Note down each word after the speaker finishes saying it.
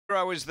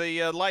Is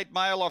the late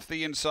mail off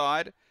the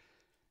inside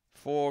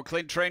for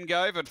Clint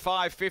Trengove at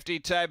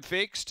 5.50 tab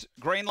fixed.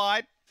 Green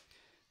light.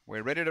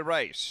 We're ready to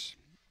race.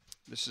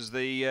 This is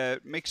the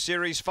mixed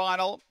series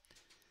final.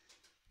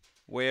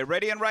 We're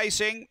ready and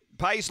racing.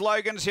 Pace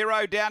Logan's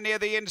Hero down near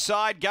the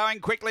inside. Going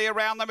quickly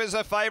around them is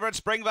a favourite.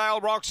 Springvale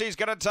Roxy's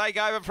going to take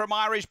over from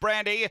Irish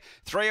Brandy.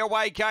 3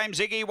 away came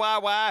Ziggy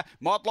Wawa.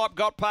 Motlop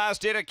got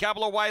past it. A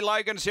couple away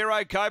Logan's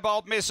Hero.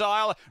 Cobalt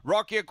Missile.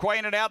 Rock Your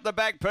Queen and out the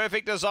back.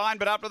 Perfect Design,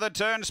 but up to the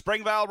turn.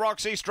 Springvale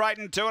Roxy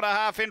straightened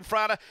 2.5 in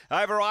front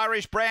over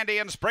Irish Brandy.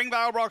 And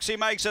Springvale Roxy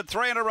makes it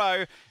 3 in a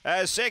row.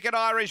 Second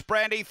Irish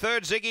Brandy.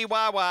 Third Ziggy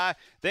Wawa.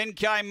 Then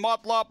came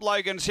Motlop,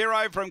 Logan's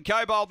Hero from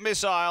Cobalt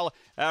Missile.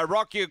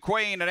 Rock Your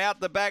Queen and out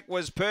the back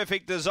was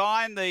Perfect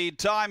Design. The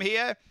time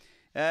here,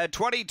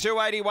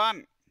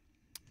 22.81.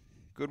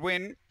 Good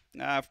win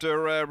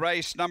after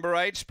race number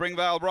 8.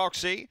 Springvale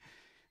Roxy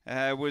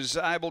was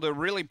able to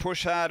really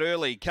push hard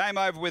early. Came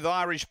over with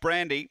Irish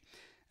Brandy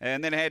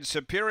and then had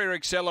superior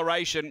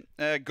acceleration.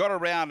 Got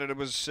around it. It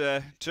was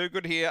too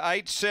good here.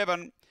 8,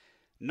 7,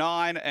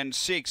 9 and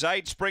 6.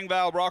 8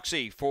 Springvale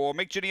Roxy for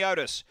Mick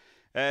Giniotis.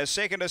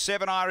 Second to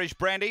 7 Irish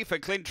Brandy for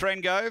Clint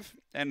Trengove.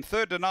 And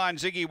third to 9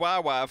 Ziggy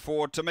Wawa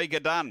for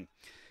Tamika Dunn.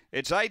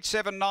 It's 8,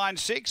 7, 9,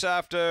 6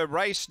 after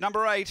race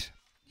number 8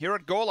 here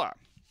at Gawler.